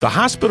The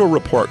Hospital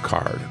Report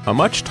Card, a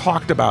much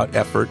talked about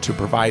effort to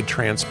provide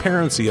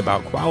transparency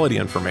about quality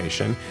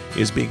information,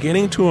 is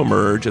beginning to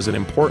emerge as an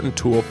important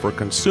tool for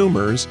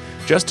consumers,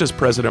 just as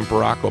President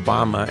Barack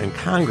Obama and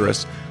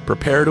Congress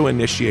prepare to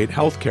initiate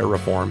healthcare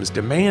reforms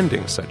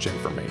demanding such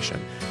information.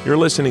 You're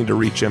listening to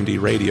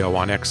ReachMD Radio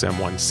on XM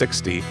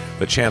 160,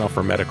 the channel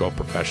for medical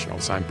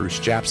professionals. I'm Bruce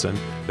Japsen,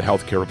 the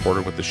healthcare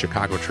reporter with the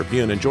Chicago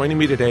Tribune, and joining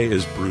me today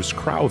is Bruce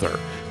Crowther.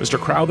 Mr.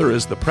 Crowther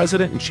is the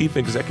President and Chief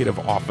Executive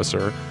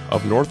Officer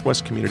of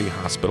Northwest Community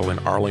Hospital in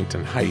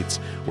Arlington Heights,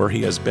 where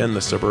he has been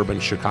the suburban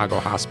Chicago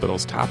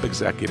hospital's top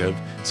executive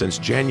since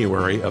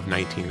January of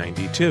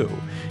 1992.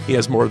 He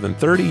has more than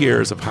 30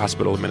 years of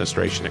hospital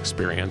administration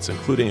experience,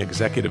 including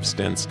executive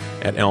stints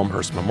at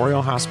Elmhurst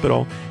Memorial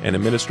Hospital and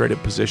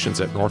administrative positions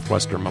at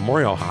Northwestern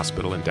Memorial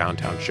Hospital in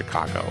downtown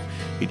Chicago.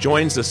 He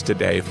joins us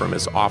today from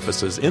his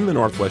offices in the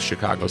Northwest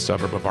Chicago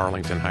suburb of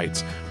Arlington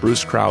Heights.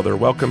 Bruce Crowther,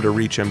 welcome to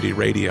ReachMD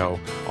Radio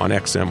on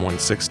XM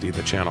 160,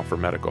 the channel for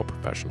medical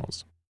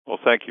professionals. Well,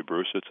 thank you,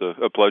 Bruce. It's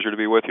a pleasure to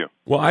be with you.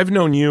 Well, I've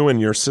known you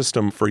and your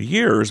system for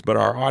years, but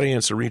our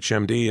audience at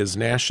ReachMD is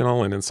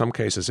national and in some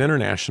cases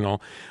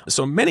international.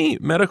 So many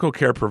medical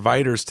care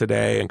providers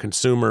today and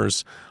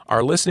consumers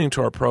are listening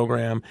to our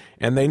program,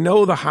 and they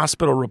know the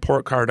hospital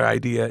report card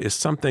idea is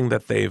something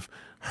that they've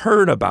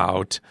heard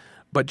about,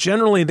 but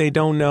generally they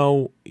don't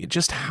know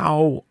just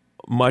how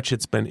much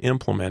it's been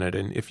implemented.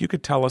 And if you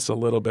could tell us a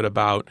little bit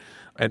about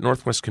at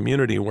Northwest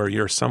Community, where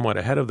you're somewhat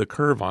ahead of the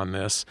curve on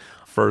this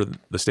for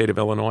the state of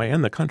Illinois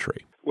and the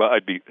country. Well,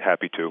 I'd be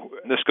happy to.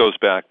 This goes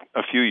back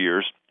a few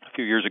years. A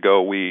few years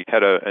ago, we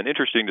had an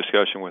interesting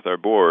discussion with our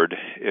board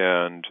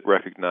and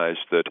recognized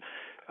that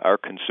our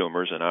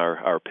consumers and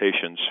our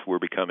patients were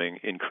becoming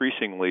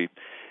increasingly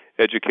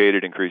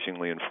educated,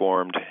 increasingly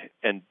informed,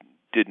 and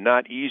did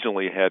not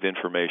easily have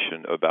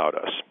information about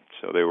us.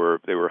 So they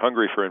were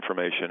hungry for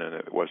information, and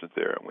it wasn't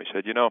there. And we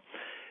said,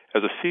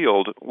 as a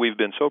field, we've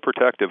been so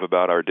protective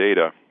about our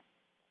data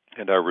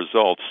and our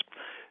results.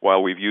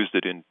 While we've used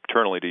it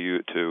internally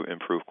to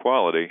improve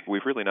quality,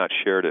 we've really not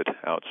shared it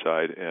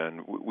outside,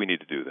 and we need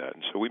to do that.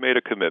 And so we made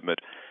a commitment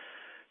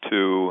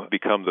to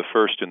become the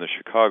first in the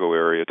Chicago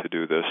area to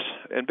do this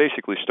and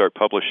basically start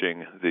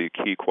publishing the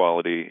key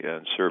quality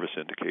and service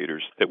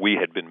indicators that we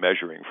had been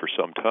measuring for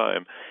some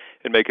time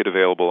and make it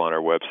available on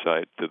our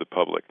website to the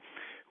public.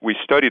 We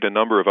studied a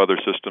number of other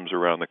systems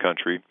around the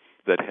country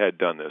that had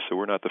done this, so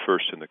we're not the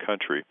first in the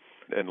country,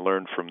 and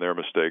learned from their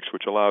mistakes,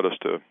 which allowed us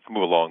to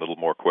move along a little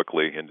more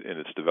quickly in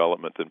its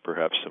development than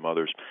perhaps some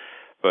others.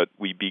 But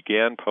we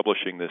began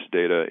publishing this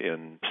data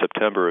in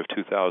September of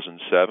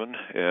 2007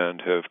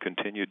 and have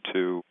continued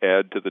to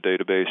add to the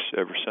database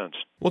ever since.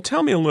 Well,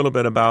 tell me a little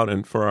bit about,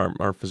 and for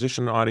our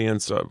physician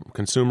audience,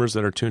 consumers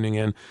that are tuning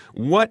in,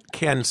 what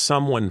can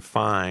someone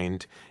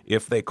find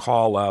if they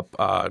call up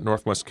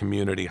Northwest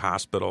Community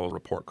Hospital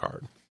report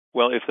card?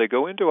 Well, if they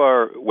go into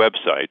our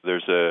website,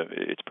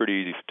 it's pretty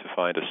easy to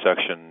find a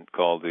section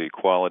called the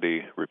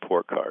Quality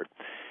Report Card.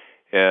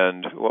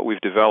 And what we've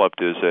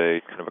developed is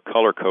a kind of a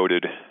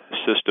color-coded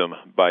system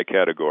by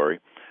category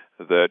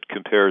that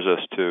compares us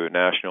to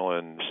national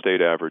and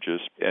state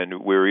averages. And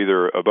we're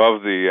either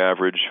above the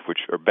average,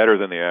 or better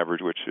than the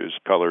average, which is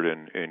colored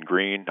in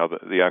green. Now,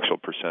 the actual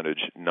percentage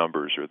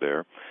numbers are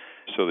there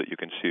so that you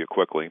can see it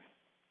quickly.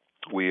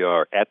 We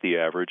are at the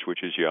average,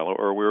 which is yellow,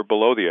 or we're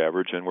below the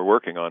average, and we're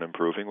working on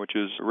improving, which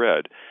is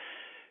red.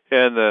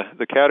 And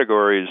the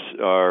categories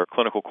are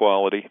clinical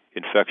quality,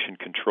 infection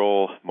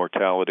control,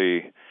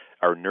 mortality,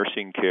 our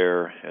nursing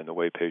care, and the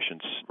way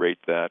patients rate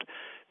that,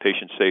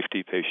 patient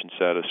safety,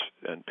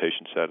 and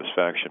patient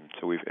satisfaction.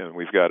 So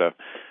we've got a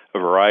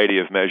variety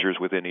of measures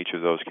within each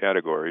of those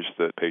categories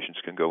that patients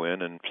can go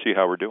in and see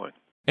how we're doing.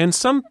 And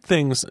some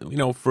things,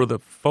 for the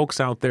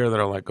folks out there that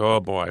are like, oh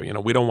boy,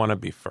 we don't want to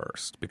be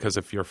first, because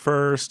if you're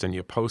first and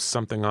you post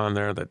something on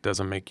there that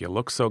doesn't make you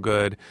look so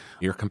good,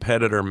 your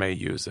competitor may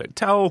use it.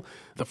 Tell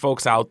the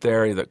folks out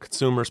there, the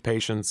consumers,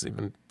 patients,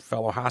 even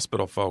fellow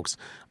hospital folks,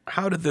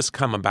 how did this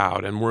come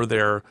about? And were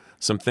there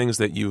some things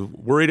that you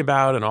worried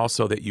about and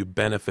also that you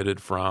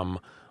benefited from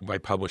by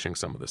publishing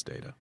some of this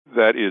data?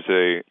 That is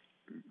a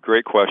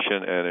great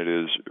question, and it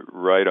is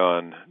right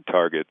on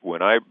target.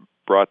 When I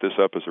brought this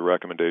up as a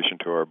recommendation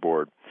to our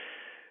board,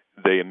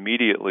 they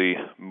immediately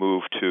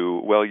moved to,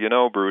 well,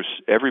 Bruce,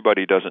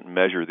 everybody doesn't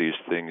measure these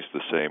things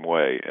the same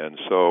way. And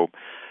so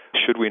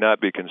should we not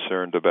be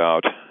concerned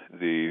about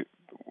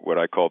what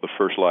I call the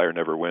first liar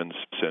never wins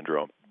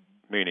syndrome?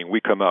 Meaning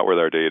we come out with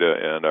our data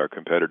and our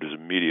competitors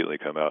immediately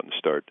come out and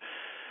start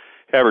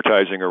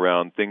advertising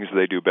around things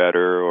they do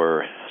better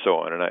or so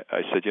on. And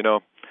I said,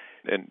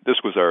 and this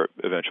was our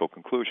eventual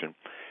conclusion,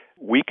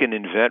 we can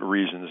invent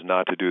reasons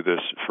not to do this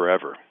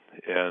forever.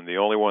 And the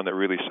only one that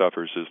really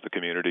suffers is the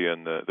community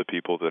and the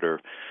people that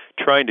are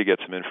trying to get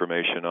some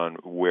information on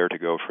where to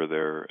go for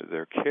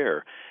their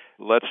care.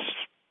 Let's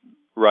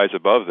rise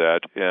above that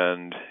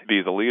and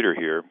be the leader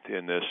here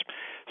in this.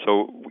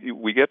 So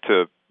we get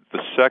to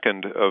the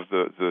second of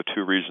the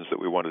two reasons that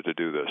we wanted to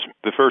do this.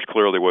 The first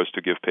clearly was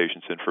to give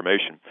patients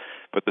information.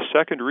 But the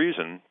second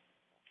reason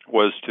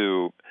was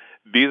to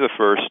be the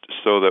first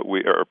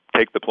or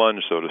take the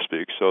plunge, so to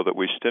speak, so that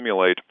we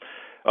stimulate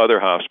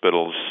other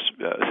hospitals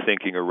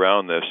thinking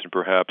around this and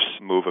perhaps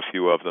move a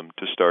few of them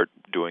to start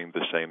doing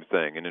the same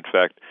thing. And in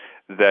fact,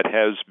 that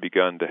has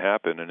begun to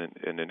happen. And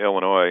in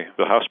Illinois,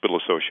 the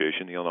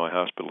Illinois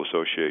Hospital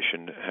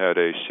Association, had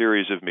a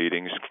series of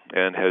meetings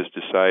and has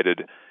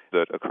decided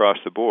that across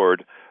the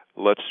board,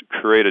 let's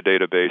create a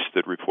database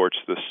that reports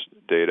this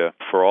data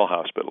for all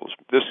hospitals.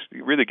 This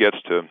really gets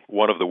to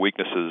one of the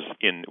weaknesses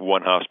in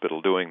one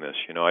hospital doing this.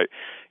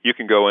 You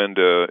can go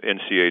into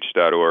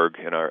nch.org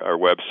and our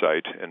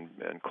website and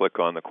click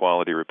on the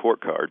quality report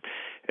card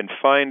and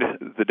find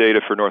the data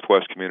for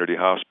Northwest Community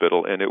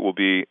Hospital, and it will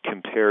be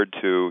compared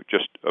to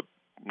just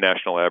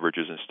national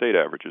averages and state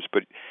averages.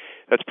 But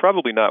that's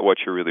probably not what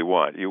you really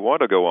want. You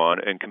want to go on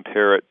and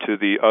compare it to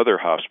the other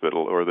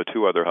hospital or the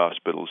two other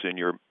hospitals in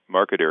your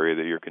market area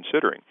that you're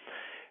considering.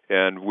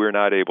 And we're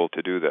not able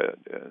to do that.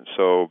 And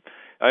so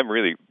I'm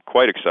really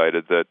quite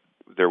excited that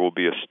there will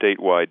be a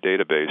statewide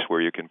database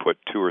where you can put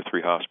 2 or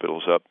 3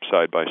 hospitals up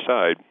side by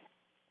side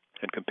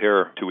and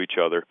compare to each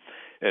other.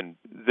 And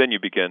then you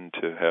begin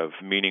to have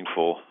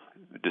meaningful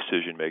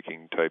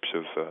decision-making types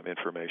of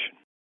information.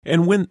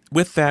 And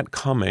with that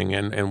coming,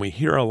 and we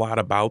hear a lot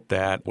about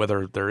that,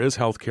 whether there is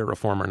healthcare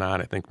reform or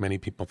not, I think many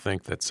people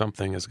think that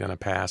something is going to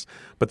pass.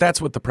 But that's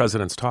what the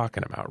president's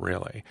talking about,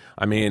 really.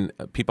 I mean,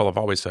 people have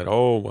always said,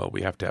 oh, well,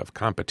 we have to have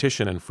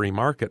competition and free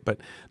market.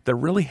 But there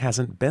really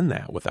hasn't been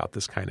that without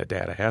this kind of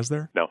data, has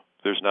there? No.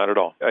 There's not at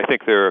all. I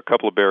think there are a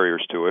couple of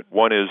barriers to it.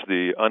 One is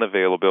the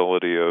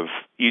unavailability of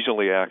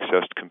easily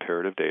accessed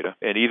comparative data.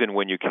 And even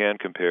when you can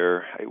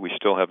compare, we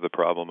still have the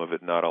problem of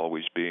it not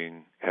always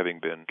having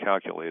been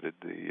calculated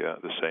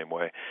the same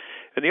way.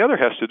 And the other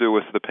has to do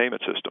with the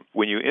payment system.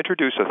 When you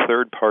introduce a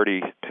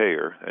third-party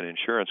payer, an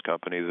insurance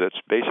company that's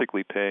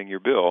basically paying your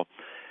bill,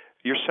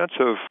 your sense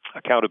of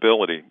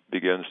accountability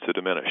begins to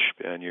diminish,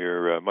 and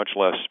you're much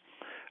less,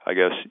 I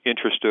guess,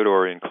 interested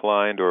or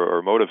inclined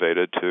or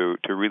motivated to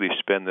really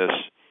spend this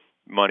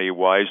money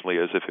wisely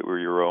as if it were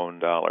your own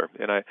dollar.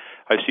 And I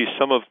see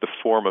some of the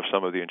form of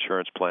some of the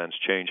insurance plans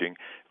changing,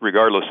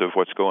 regardless of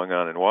what's going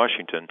on in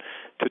Washington,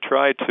 to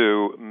try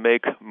to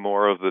make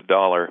more of the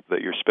dollar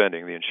that you're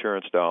spending, the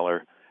insurance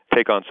dollar,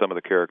 take on some of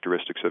the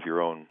characteristics of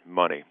your own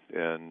money.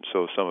 And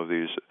so some of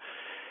these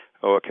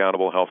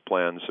accountable health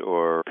plans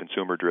or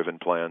consumer-driven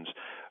plans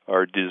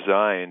are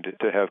designed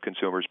to have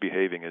consumers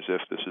behaving as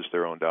if this is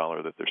their own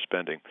dollar that they're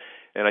spending.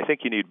 And I think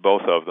you need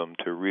both of them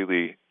to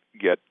really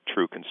get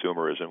true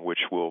consumerism, which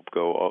will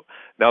go,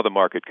 now the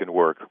market can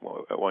work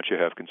once you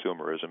have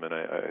consumerism, and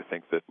I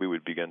think that we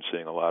would begin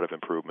seeing a lot of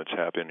improvements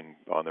happening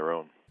on their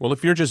own. Well,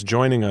 if you're just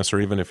joining us, or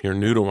even if you're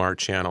new to our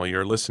channel,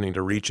 you're listening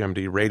to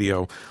ReachMD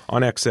Radio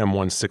on XM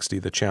 160,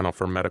 the channel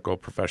for medical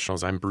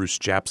professionals. I'm Bruce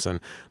Japsen,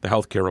 the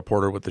healthcare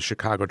reporter with the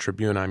Chicago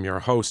Tribune. I'm your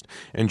host.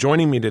 And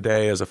joining me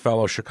today is a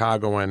fellow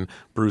Chicagoan,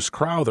 Bruce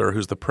Crowther,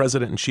 who's the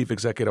president and chief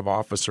executive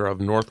officer of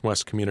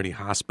Northwest Community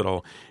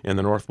Hospital in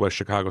the northwest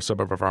Chicago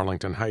suburb of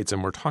Arlington Heights.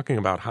 And we're talking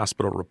about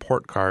hospital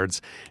report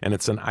cards, and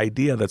it's an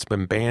idea that's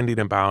been bandied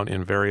about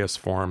in various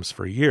forms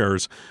for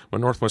years.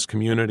 But Northwest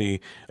Community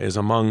is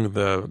among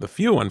the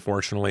few,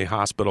 unfortunately,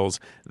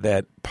 hospitals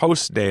that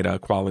post data,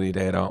 quality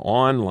data,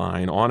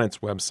 online on its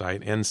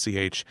website,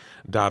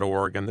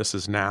 nch.org. And this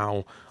is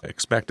now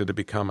expected to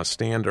become a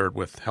standard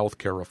with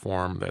healthcare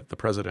reform that the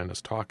president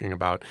is talking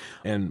about.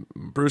 And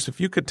Bruce, if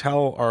you could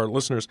tell our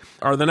listeners,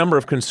 are the number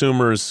of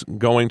consumers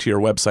going to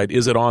your website,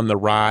 is it on the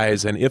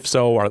rise? And if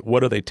so,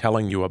 what are they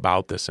telling you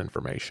about this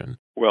information?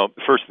 Well,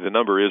 first, the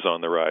number is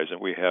on the rise, and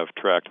we have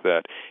tracked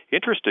that.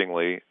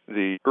 Interestingly,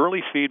 the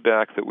early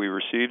feedback that we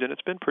received, and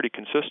it's been pretty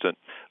consistent,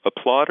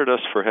 applauded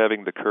us for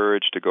having the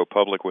courage to go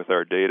public with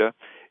our data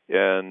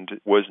and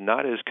was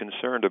not as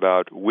concerned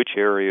about which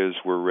areas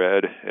were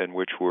red and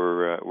which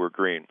were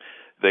green.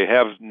 They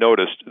have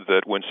noticed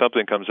that when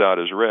something comes out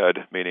as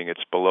red, meaning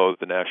it's below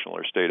the national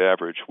or state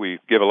average, we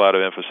give a lot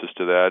of emphasis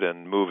to that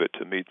and move it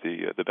to meet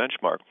the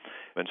benchmark.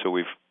 And so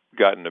we've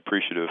gotten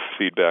appreciative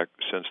feedback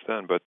since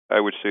then. But I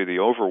would say the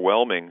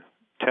overwhelming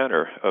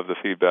tenor of the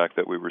feedback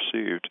that we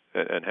received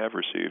and have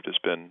received has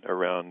been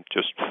around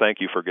just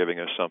thank you for giving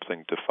us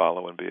something to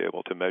follow and be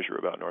able to measure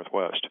about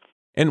Northwest.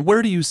 And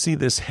where do you see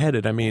this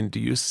headed? I mean, do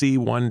you see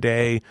one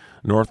day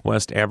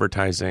Northwest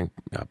advertising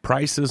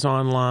prices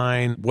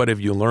online? What have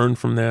you learned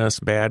from this?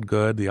 Bad,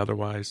 good, the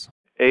otherwise?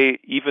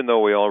 Even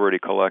though we already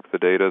collect the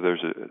data,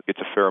 it's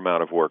a fair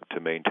amount of work to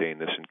maintain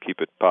this and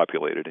keep it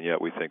populated, and yet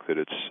we think that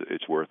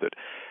it's worth it.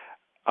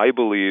 I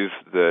believe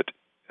that,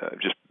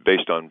 just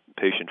based on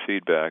patient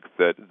feedback,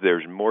 that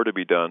there's more to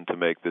be done to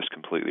make this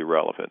completely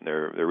relevant.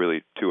 There are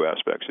really two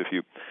aspects. If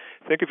you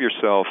think of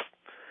yourself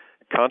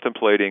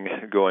contemplating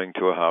going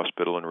to a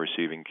hospital and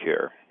receiving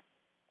care,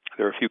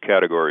 there are a few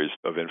categories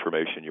of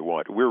information you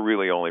want. We're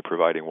really only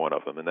providing one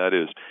of them, and that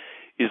is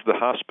the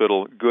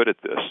hospital good at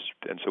this?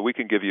 And so we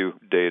can give you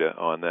data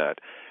on that.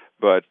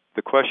 But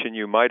the question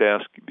you might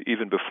ask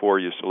even before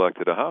you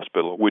selected a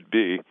hospital would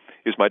be,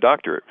 is my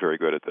doctor very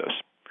good at this?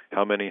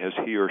 How many has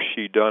he or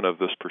she done of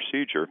this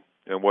procedure,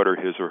 and what are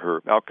his or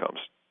her outcomes?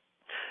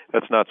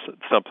 That's not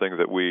something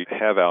that we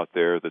have out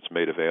there that's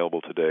made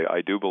available today.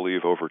 I do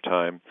believe over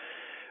time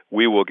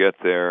we will get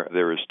there.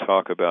 There is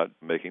talk about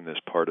making this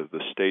part of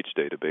the state's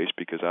database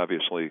because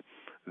obviously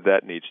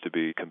that needs to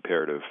be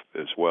comparative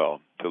as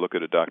well. To look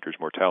at a doctor's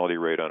mortality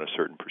rate on a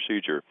certain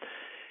procedure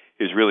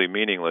is really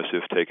meaningless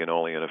if taken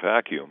only in a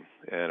vacuum.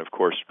 And of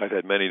course, I've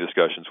had many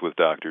discussions with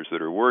doctors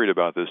that are worried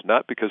about this,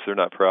 not because they're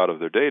not proud of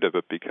their data,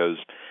 but because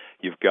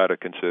you've got to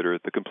consider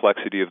the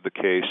complexity of the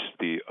case,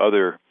 the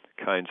other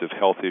kinds of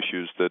health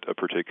issues that a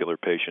particular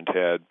patient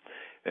had.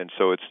 And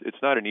so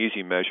it's not an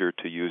easy measure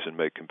to use and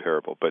make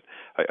comparable. But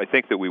I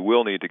think that we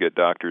will need to get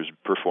doctors'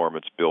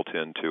 performance built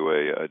into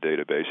a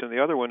database. And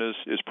the other one is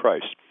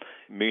price,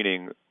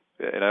 meaning,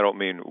 and I don't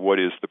mean what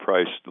is the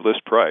price,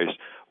 list price,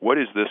 what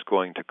is this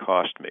going to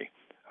cost me?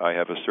 I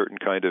have a certain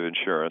kind of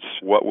insurance.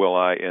 What will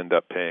I end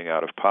up paying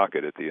out of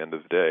pocket at the end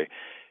of the day?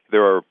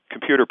 There are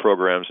computer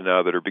programs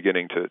now that are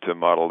beginning to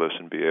model this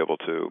and be able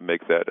to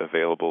make that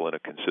available in a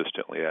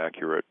consistently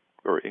accurate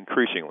or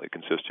increasingly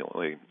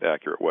consistently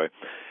accurate way.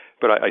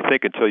 But I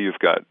think until you've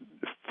got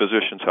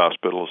physicians,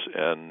 hospitals,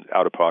 and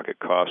out-of-pocket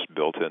costs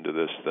built into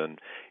this, then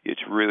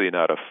it's really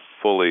not a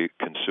fully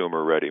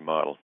consumer-ready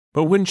model.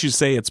 But wouldn't you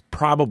say it's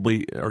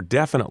probably or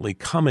definitely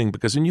coming?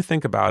 Because when you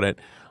think about it,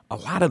 a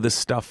lot of this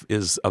stuff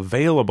is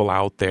available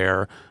out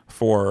there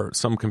for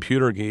some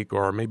computer geek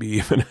or maybe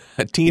even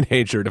a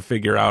teenager to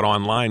figure out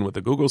online with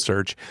a Google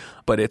search.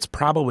 But it's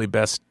probably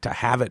best to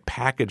have it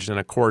packaged in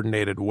a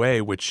coordinated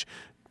way, which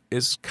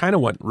is kind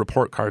of what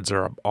report cards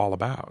are all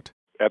about.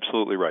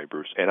 Absolutely right,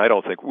 Bruce. And I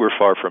don't think we're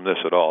far from this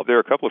at all. There are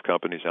a couple of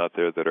companies out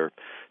there that are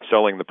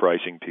selling the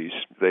pricing piece.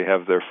 They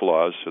have their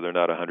flaws, so they're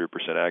not 100%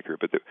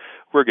 accurate, but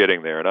we're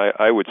getting there. And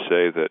I would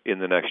say that in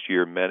the next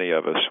year, many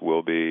of us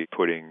will be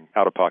putting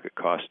out-of-pocket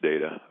cost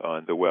data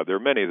on the web. There are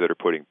many that are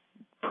putting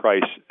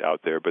price out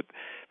there, but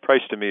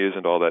price to me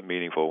isn't all that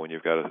meaningful when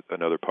you've got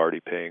another party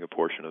paying a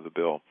portion of the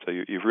bill. So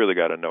you've really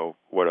got to know,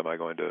 what am I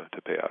going to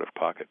pay out of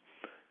pocket?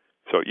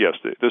 So yes,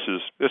 this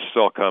is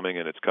all coming,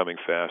 and it's coming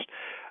fast.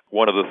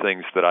 One of the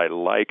things that I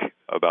like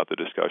about the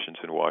discussions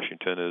in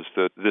Washington is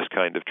that this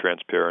kind of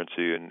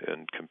transparency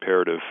and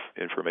comparative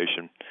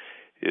information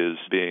is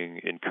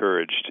being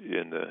encouraged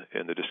in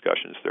the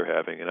discussions they're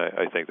having, and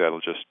I think that'll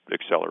just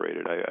accelerate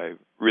it. I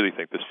really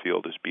think this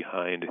field is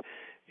behind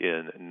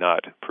in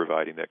not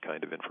providing that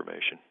kind of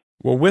information.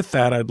 Well, with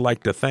that, I'd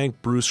like to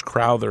thank Bruce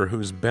Crowther,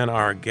 who's been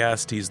our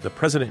guest. He's the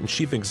President and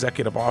Chief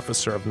Executive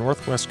Officer of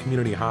Northwest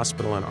Community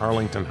Hospital in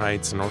Arlington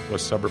Heights, a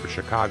northwest suburb of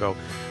Chicago,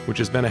 which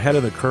has been ahead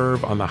of the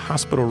curve on the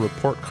hospital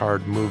report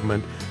card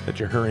movement that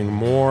you're hearing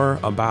more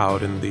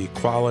about in the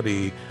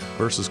quality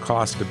versus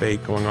cost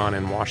debate going on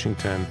in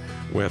Washington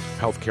with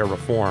healthcare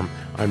reform.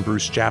 I'm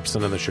Bruce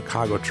Japsen of the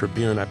Chicago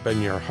Tribune. I've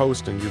been your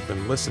host, and you've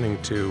been listening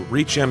to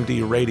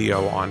ReachMD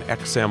Radio on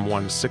XM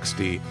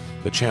 160,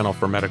 the channel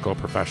for medical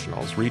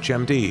professionals.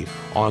 ReachMD,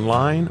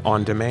 online,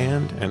 on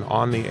demand, and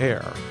on the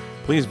air.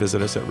 Please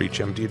visit us at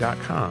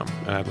reachmd.com,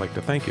 and I'd like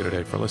to thank you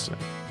today for listening.